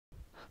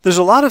There's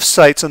a lot of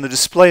sites on the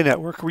display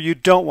network where you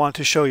don't want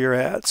to show your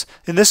ads.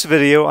 In this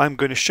video, I'm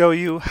going to show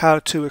you how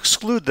to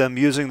exclude them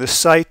using the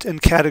Site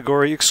and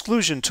Category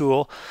Exclusion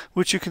tool,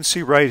 which you can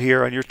see right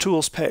here on your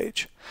Tools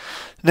page.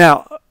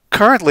 Now,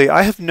 currently,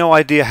 I have no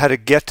idea how to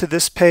get to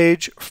this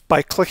page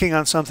by clicking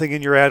on something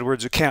in your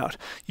AdWords account.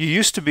 You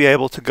used to be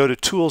able to go to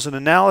Tools and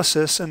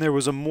Analysis, and there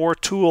was a More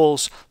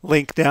Tools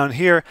link down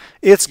here.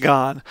 It's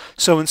gone.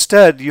 So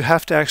instead, you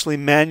have to actually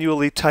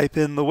manually type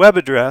in the web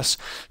address.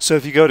 So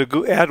if you go to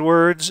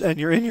AdWords and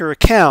you're in your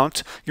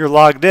account, you're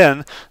logged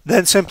in,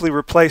 then simply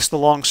replace the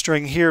long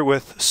string here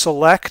with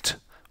select,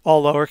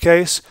 all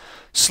lowercase,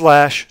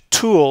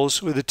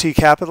 /tools with the T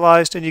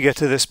capitalized, and you get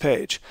to this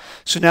page.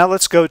 So now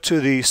let's go to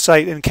the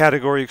Site and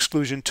Category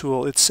Exclusion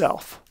tool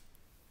itself.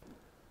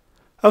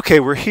 Okay,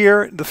 we're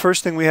here. The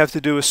first thing we have to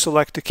do is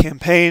select a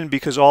campaign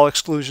because all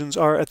exclusions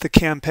are at the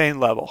campaign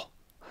level.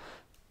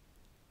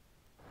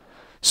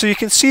 So you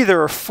can see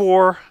there are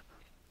 4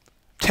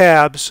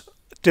 tabs,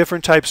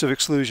 different types of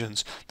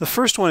exclusions. The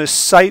first one is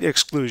site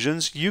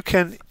exclusions. You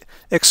can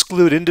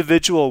exclude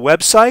individual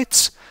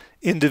websites,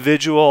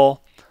 individual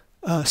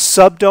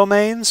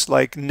subdomains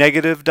like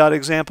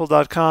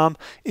negative.example.com,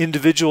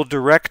 individual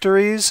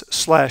directories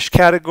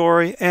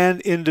 /category,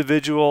 and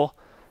individual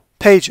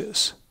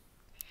pages.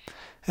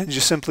 And you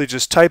simply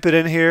just type it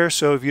in here.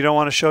 So if you don't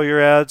want to show your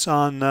ads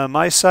on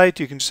my site,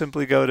 you can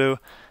simply go to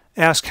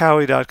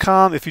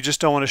askhowie.com. If you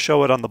just don't want to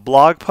show it on the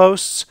blog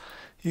posts,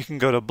 you can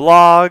go to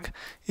blog.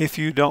 If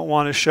you don't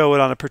want to show it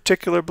on a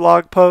particular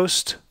blog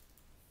post,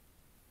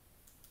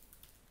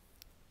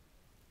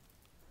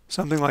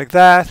 something like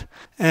that,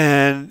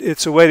 and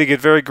it's a way to get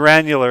very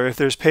granular if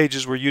there's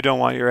pages where you don't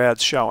want your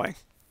ads showing.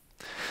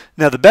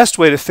 Now the best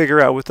way to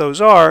figure out what those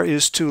are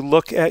is to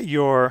look at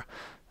your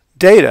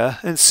data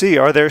and see,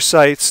 are there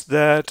sites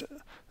that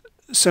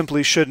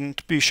simply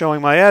shouldn't be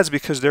showing my ads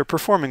because they're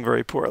performing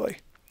very poorly.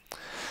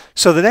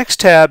 So the next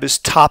tab is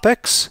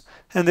topics,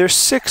 and there's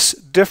 6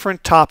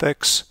 different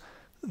topics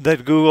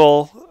that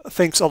Google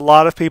thinks a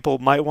lot of people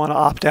might want to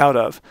opt out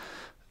of.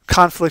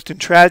 Conflict and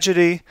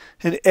tragedy,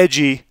 and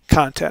edgy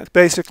content,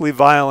 basically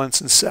violence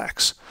and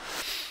sex.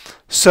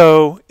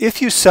 So if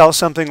you sell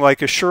something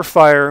like a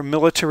surefire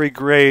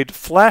military-grade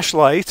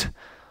flashlight,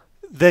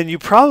 then you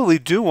probably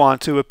do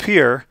want to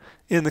appear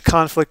in the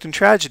conflict and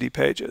tragedy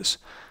pages,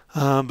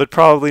 but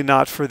probably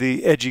not for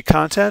the edgy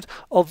content.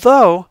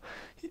 Although,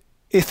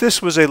 if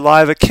this was a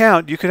live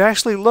account, you could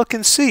actually look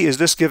and see, is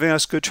this giving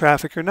us good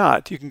traffic or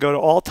not? You can go to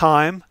all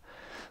time.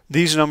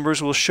 These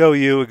numbers will show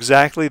you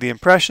exactly the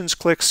impressions,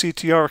 clicks,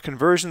 CTR,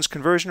 conversions,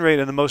 conversion rate,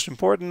 and the most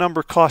important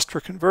number, cost per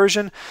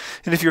conversion.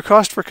 And if your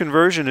cost per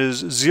conversion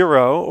is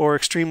 0 or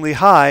extremely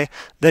high,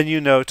 then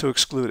you know to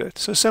exclude it.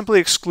 So simply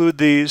exclude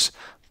these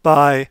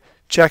by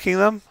checking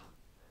them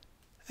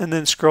and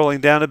then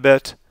scrolling down a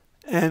bit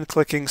and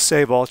clicking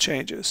Save All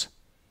Changes.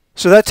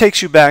 So that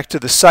takes you back to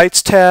the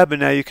Sites tab,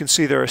 and now you can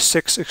see there are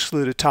 6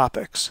 excluded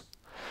topics.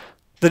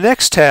 The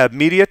next tab,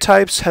 Media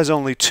Types, has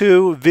only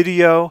 2,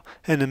 video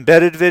and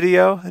embedded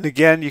video. And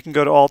again, you can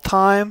go to all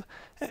time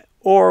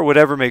or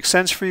whatever makes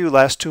sense for you.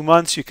 Last 2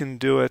 months, you can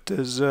do it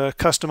as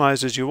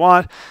customized as you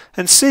want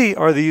and see,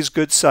 are these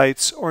good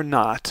sites or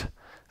not.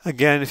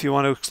 Again, if you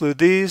want to exclude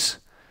these,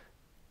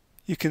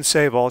 you can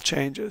save all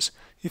changes.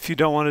 If you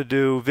don't want to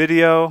do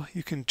video,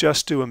 you can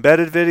just do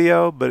embedded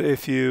video. But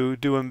if you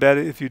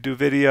do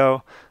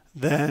video,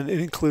 then it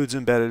includes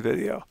embedded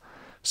video.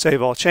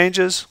 Save all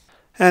changes.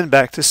 And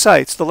back to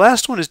sites. The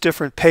last one is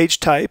different page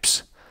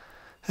types,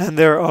 and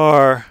there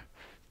are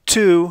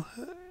 2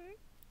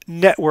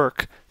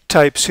 network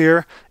types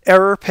here,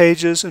 error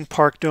pages and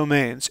park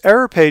domains.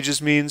 Error pages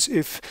means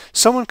if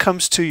someone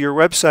comes to your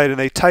website and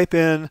they type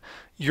in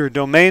your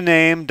domain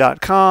name,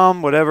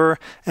 .com, whatever,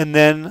 and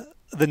then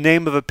the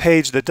name of a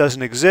page that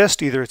doesn't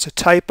exist, either it's a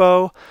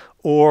typo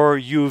or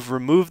you've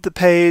removed the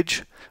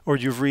page or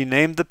you've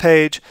renamed the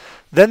page,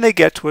 then they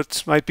get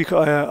what might be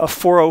a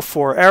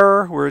 404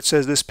 error where it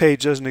says this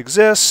page doesn't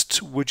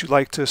exist. Would you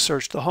like to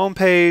search the home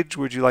page?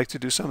 Would you like to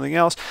do something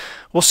else?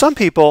 Well, some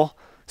people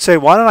say,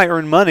 why don't I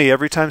earn money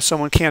every time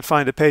someone can't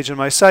find a page on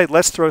my site?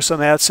 Let's throw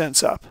some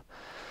AdSense up.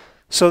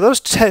 So those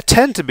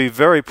tend to be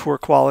very poor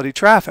quality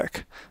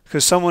traffic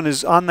because someone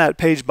is on that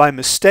page by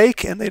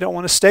mistake and they don't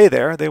want to stay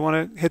there. They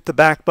want to hit the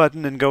back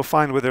button and go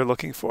find what they're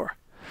looking for.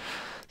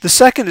 The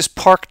second is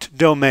parked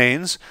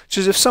domains, which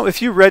is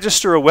if you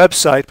register a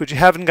website but you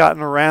haven't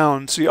gotten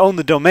around, so you own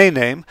the domain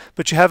name,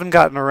 but you haven't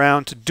gotten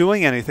around to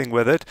doing anything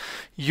with it,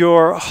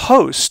 your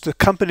host, the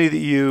company that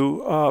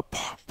you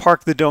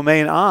park the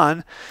domain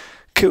on,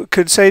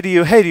 could say to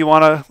you, hey, do you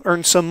want to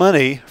earn some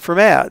money from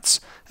ads?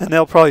 And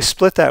they'll probably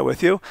split that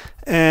with you.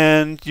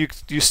 And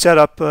you set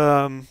up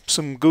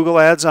some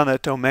Google ads on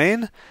that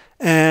domain,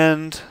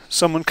 and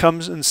someone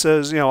comes and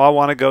says, I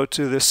want to go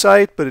to this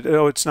site, but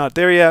it's not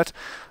there yet.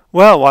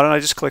 Well, why don't I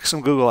just click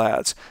some Google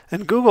ads?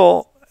 And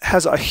Google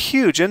has a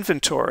huge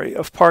inventory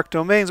of parked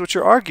domains, which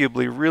are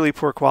arguably really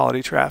poor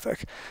quality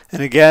traffic.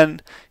 And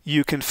again,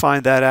 you can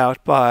find that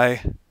out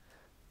by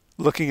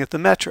looking at the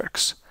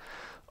metrics.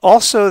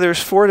 Also,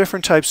 there's 4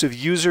 different types of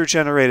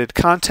user-generated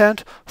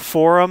content.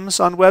 Forums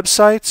on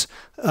websites.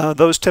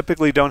 Those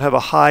typically don't have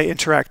a high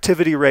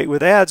interactivity rate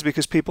with ads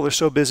because people are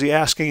so busy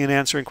asking and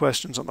answering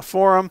questions on the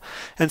forum.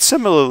 And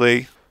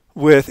similarly,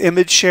 with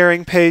image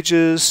sharing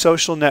pages,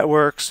 social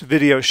networks,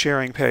 video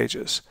sharing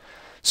pages.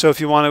 So if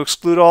you want to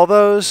exclude all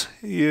those,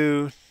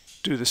 you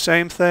do the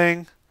same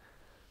thing,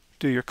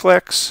 do your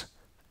clicks,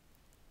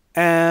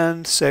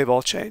 and save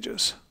all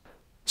changes.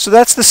 So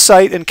that's the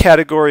site and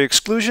category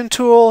exclusion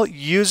tool.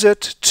 Use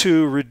it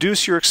to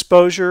reduce your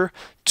exposure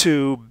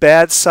to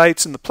bad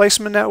sites in the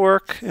placement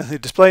network, in the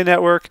display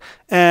network,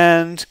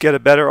 and get a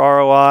better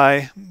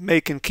ROI,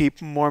 make and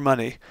keep more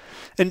money.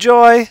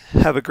 Enjoy,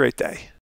 have a great day.